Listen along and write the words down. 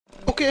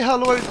Okay,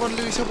 hello everyone,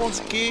 Lewis here once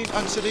again,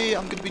 and today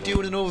I'm going to be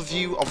doing an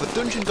overview of the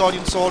Dungeon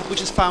Guardian sword,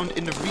 which is found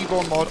in the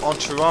Reborn mod on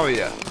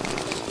Terraria.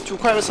 To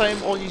acquire this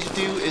item, all you need to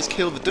do is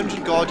kill the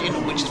Dungeon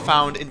Guardian, which is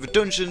found in the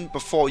dungeon,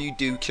 before you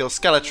do kill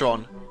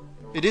Skeletron.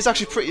 It is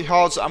actually pretty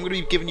hard, so I'm going to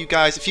be giving you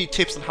guys a few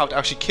tips on how to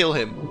actually kill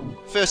him.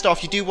 First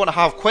off, you do want to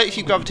have quite a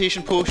few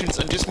gravitation potions,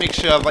 and just make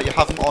sure that you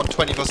have them on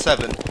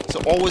 24/7.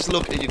 So always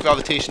look at your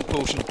gravitation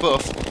potion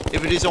buff.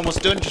 If it is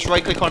almost done, just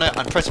right click on it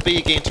and press B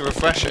again to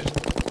refresh it.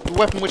 The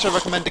weapon which I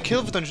recommend to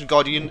kill the Dungeon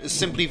Guardian is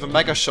simply the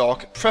Mega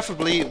Shark,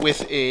 preferably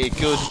with a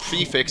good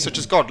prefix such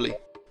as Godly.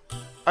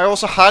 I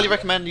also highly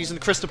recommend using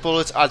the crystal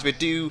bullets, as they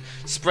do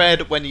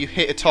spread when you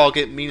hit a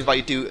target, meaning that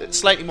you do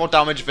slightly more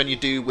damage than you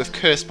do with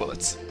curse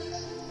bullets.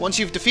 Once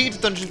you've defeated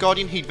the Dungeon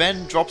Guardian, he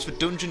then drops the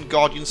Dungeon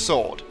Guardian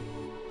sword.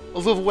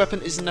 Although the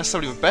weapon isn't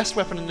necessarily the best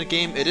weapon in the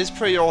game, it is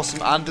pretty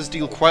awesome and does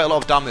deal quite a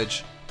lot of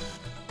damage.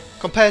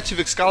 Compared to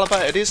Excalibur,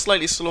 it is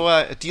slightly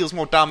slower, it deals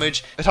more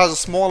damage, it has a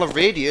smaller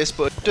radius,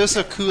 but it does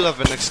look cooler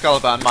than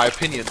Excalibur in my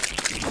opinion.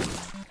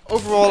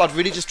 Overall, I'd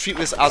really just treat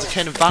this as a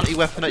kind of vanity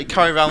weapon that you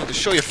carry around to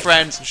show your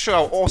friends and show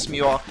how awesome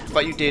you are,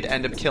 but you did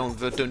end up killing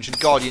the Dungeon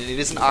Guardian. It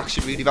isn't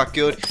actually really that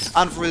good,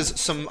 and there is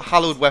some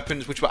hallowed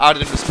weapons which were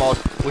added in this mod,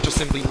 which are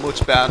simply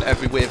much better in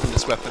every way than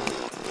this weapon.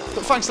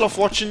 But thanks a lot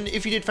for watching.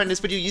 If you did find this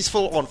video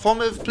useful or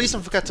informative, please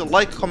don't forget to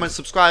like, comment,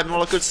 subscribe and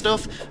all that good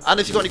stuff. And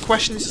if you've got any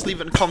questions, just leave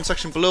it in the comment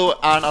section below,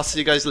 and I'll see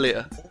you guys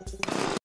later.